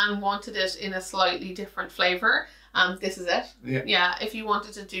Galaxy and wanted it in a slightly different flavour, this is it. Yeah. If you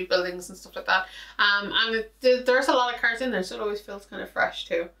wanted to do buildings and stuff like that, and there's a lot of cards in there, so it always feels kind of fresh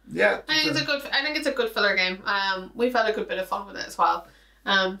too. Yeah. I think it's a good filler game. We've had a good bit of fun with it as well.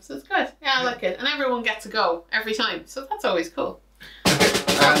 So it's good. Yeah, I like it, and everyone gets a go every time, so that's always cool.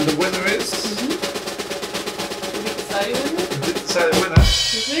 And the winner is... Did we decide a winner?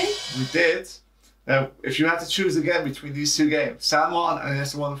 Did we? We did. Now, if you had to choose again between these two games, San Juan and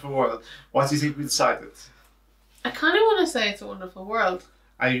It's a Wonderful World, what do you think we decided? I kind of want to say It's a Wonderful World.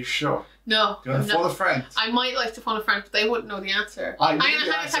 Are you sure? No. Do you want to phone a friend? I might like to phone a friend, but they wouldn't know the answer. Hang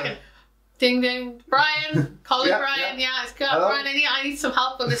on a second. Ding ding, Brian, call me Brian. Yeah, it's good. Brian, I need some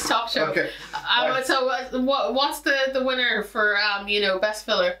help on this talk show. Okay. Right. So what's the winner for best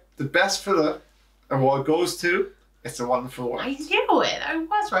filler? The best filler award goes to It's a Wonderful World. I knew it. I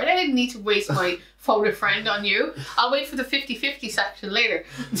was right. I didn't need to waste my phone a friend on you. I'll wait for the 50-50 section later.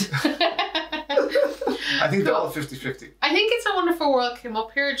 I think they're all 50-50. I think It's a Wonderful World came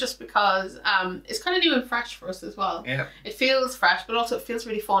up here just because it's kind of new and fresh for us as well. Yeah. It feels fresh, but also it feels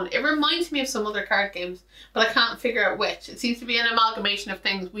really fun. It reminds me of some other card games, but I can't figure out which. It seems to be an amalgamation of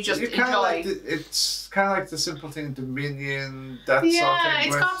things we just enjoy. It's kind of like the simple thing, Dominion, that sort of thing. Yeah,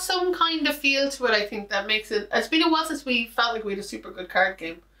 it's got some kind of feel to it, I think, that makes it... It's been a while since we felt like we had a super good card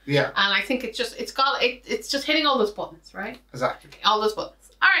game. Yeah. And I think it's just hitting all those buttons, right? Exactly. All those buttons.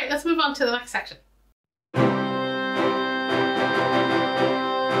 All right, let's move on to the next section.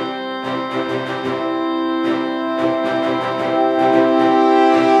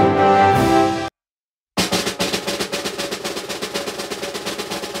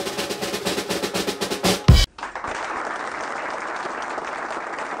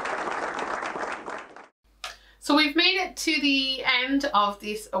 So we've made it to the end of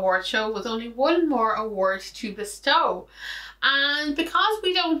this award show with only one more award to bestow. And because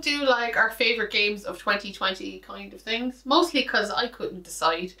we don't do like our favourite games of 2020 kind of things, mostly because I couldn't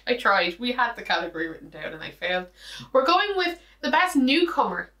decide. I tried. We had the category written down and I failed. We're going with the best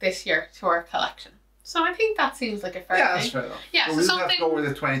newcomer this year to our collection. So I think that seems like a fair thing. Yeah, that's fair enough. Yeah, so we don't have to go with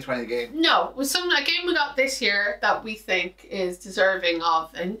the 2020 game. No, it was a game we got this year that we think is deserving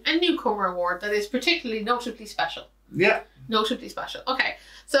of a newcomer award that is particularly notably special. Yeah, Notably special. Okay,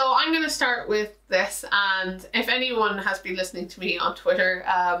 so I'm going to start with this, and if anyone has been listening to me on Twitter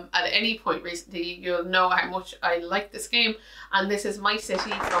at any point recently, you'll know how much I like this game, and this is My City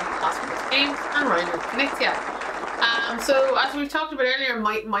from Cosmos Games and Reiner Knizia. So as we've talked about earlier,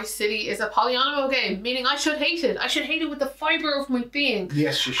 My City is a polyomino game, meaning I should hate it. I should hate it with the fibre of my being.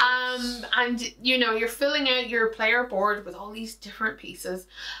 Yes, you should. And you know, you're filling out your player board with all these different pieces,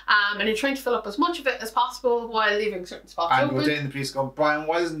 and you're trying to fill up as much of it as possible while leaving certain spots and open. within the piece going, Brian,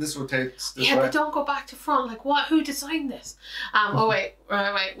 why doesn't this rotate this way? But don't go back to front. Like, what? Who designed this? Oh wait,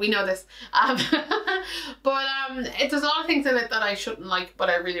 we know this. But there's a lot of things in it that I shouldn't like, but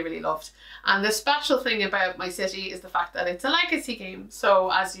I really, really loved. And the special thing about My City is the fact that it's a legacy game.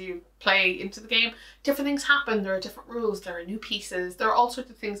 So as you play into the game, different things happen. There are different rules. There are new pieces. There are all sorts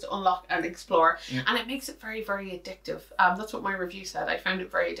of things to unlock and explore. Yeah. And it makes it very, very addictive. That's what my review said. I found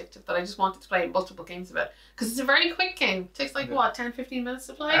it very addictive, that I just wanted to play multiple games of it. Because it's a very quick game. It takes like, what, 10, 15 minutes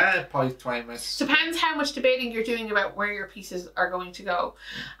to play? Probably 20 minutes. Depends how much debating you're doing about where your pieces are going to go.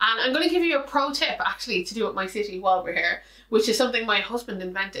 And I'm going to give you a pro tip, actually, to do at My City while we're here, which is something my husband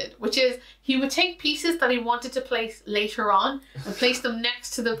invented, which is he would take pieces that he wanted to place later on and place them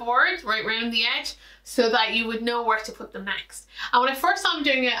next to the board, right round the edge, so that you would know where to put them next. And when I first saw him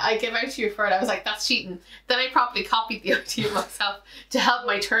doing it, I gave out to you for it. I was like, that's cheating. Then I probably copied the idea myself to help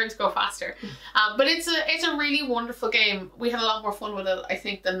my turns go faster. But it's a really wonderful game. We had a lot more fun with it, I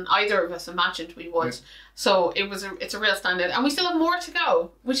think, than either of us imagined we would. Yeah. So it's a real standout. And we still have more to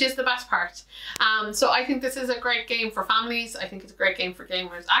go, which is the best part. So I think this is a great game for families. I think it's a great game for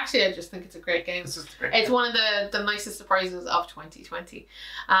gamers. Actually, I just think it's a great game. It's one of the nicest surprises of 2020.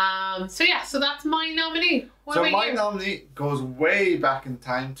 So that's my nominee. What so my nominee goes way back in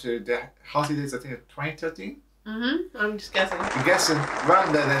time to the holidays, I think, of 2013. I'm just guessing. I'm guessing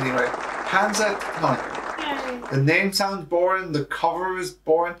around then anyway. Hansa Teutonica. The name sounds boring. The cover is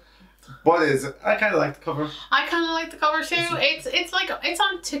boring. What is it? I kind of like the cover. I kind of like the cover too. It's like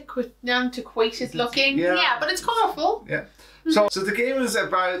antiquated looking. Yeah, but it's colourful. Yeah. So the game is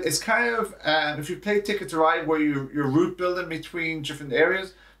about, it's kind of if you play Ticket to Ride, where you're route building between different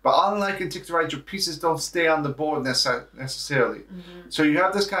areas. But unlike in Ticket to Ride, your pieces don't stay on the board necessarily. So you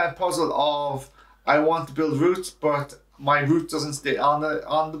have this kind of puzzle of, I want to build routes, but my route doesn't stay on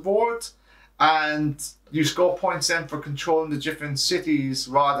the board. And you score points then for controlling the different cities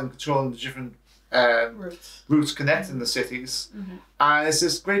rather than controlling the different routes connecting the cities. And it's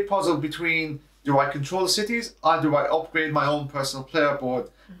this great puzzle between, do I control the cities or do I upgrade my own personal player board?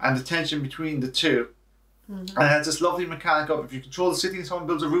 And the tension between the two. And it has this lovely mechanic of, if you control the city and someone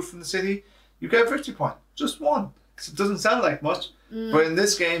builds a roof in the city, you get a victory point. Just one. Because it doesn't sound like much. But in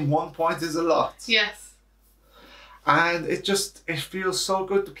this game, 1 point is a lot. Yes. And it feels so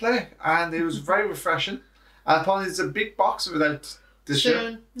good to play. And it was very refreshing. And apparently there's a big box of it out this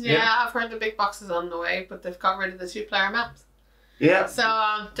year. Yeah, I've heard the big box is on the way, but they've got rid of the 2-player maps. Yeah. So,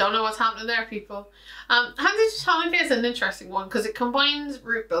 don't know what's happening there, people. Hansa Teutonica is an interesting one because it combines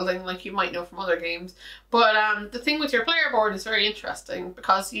route building, like you might know from other games. But the thing with your player board is very interesting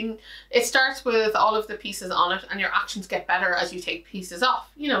because it starts with all of the pieces on it, and your actions get better as you take pieces off.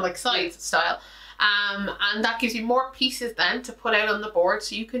 You know, like scythe style. And that gives you more pieces then to put out on the board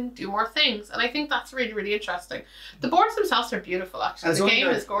so you can do more things. And I think that's really, really interesting. The boards themselves are beautiful, actually. The game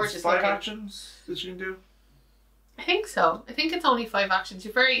is gorgeous. 5 actions that you can do? I think so. I think it's only 5 actions.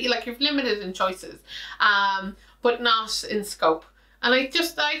 You're you're limited in choices, but not in scope. And I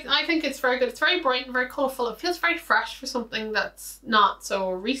think it's very good. It's very bright and very colourful. It feels very fresh for something that's not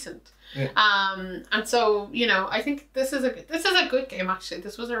so recent. Yeah. And so, you know, I think this is a good game, actually.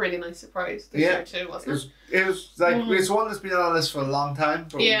 This was a really nice surprise this year too, wasn't it? It was like, it's one that's been on the list for a long time,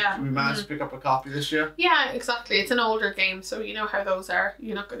 but we managed to pick up a copy this year. Yeah, exactly. It's an older game, so you know how those are.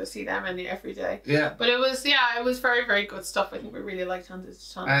 You're not going to see them every day. Yeah. But it was very, very good stuff. I think we really liked Hansa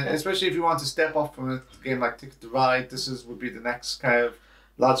Teutonica. And especially if you want to step up from a game like Ticket to Ride, would be the next kind of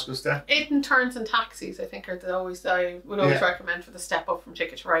logical step. It and Turns and Taxis, I think, I would always recommend for the step up from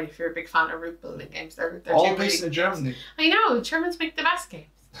Ticket to Ride if you're a big fan of route building games. They're all based in Germany. I know, Germans make the best games.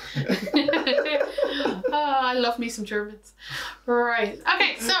 I love me some Germans. Right.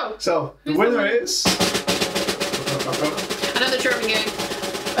 Okay, so the winner is another German game.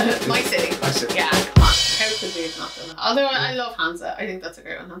 My City. My City. Yeah, come on. How could we have not done that? Although I love Hansa. I think that's a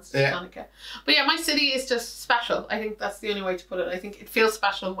great one, Hansa Teutonica. But yeah, My City is just special. I think that's the only way to put it. I think it feels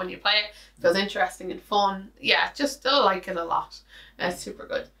special when you play it. It feels interesting and fun. Yeah, just I like it a lot. It's super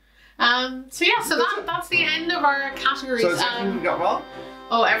good. So yeah, so that's the end of our categories. So is everything we got wrong?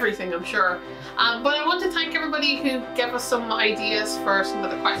 Oh, everything, I'm sure. But I want to thank everybody who gave us some ideas for some of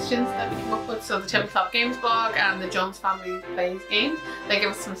the questions that we came up with. So the Tabletop Games blog and the Jones Family Plays Games, they gave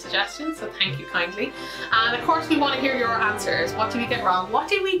us some suggestions, so thank you kindly. And of course we want to hear your answers. What did we get wrong? What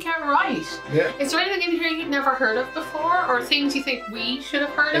did we get right? Yeah. Is there anything in here you'd never heard of before, or things you think we should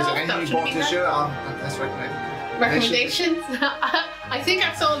have heard Is of? there anything you want to share on this recommendations? I think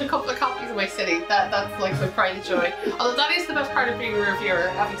I've sold a couple of copies in my city. That's like my pride and joy. Although that is the best part of being a reviewer,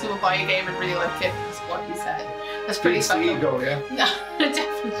 having someone buy a game and really like it, is what you said. That's pretty special. Ego, yeah.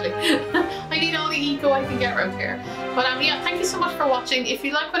 Definitely. I need all the ego I can get around here. But yeah, thank you so much for watching. If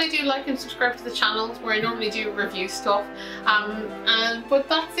you like what I do, like and subscribe to the channels where I normally do review stuff. But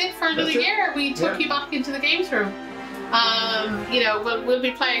that's it for another year. We took you back into the games room. You know, we'll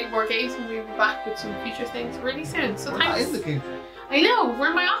be playing more games and we'll be back with some future things really soon. So thanks. In the game. I know, we're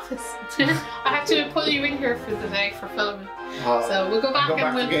in my office. I had to pull you in here for the day for filming. So we'll go back we'll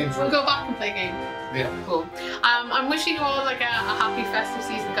go back and play games. Yeah. Cool. I'm wishing you all like a happy festive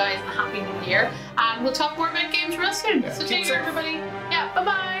season, guys, and a happy new year. And we'll talk more about games real soon. Yeah. So take care, everybody. Yeah. Bye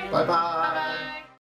bye. Bye bye.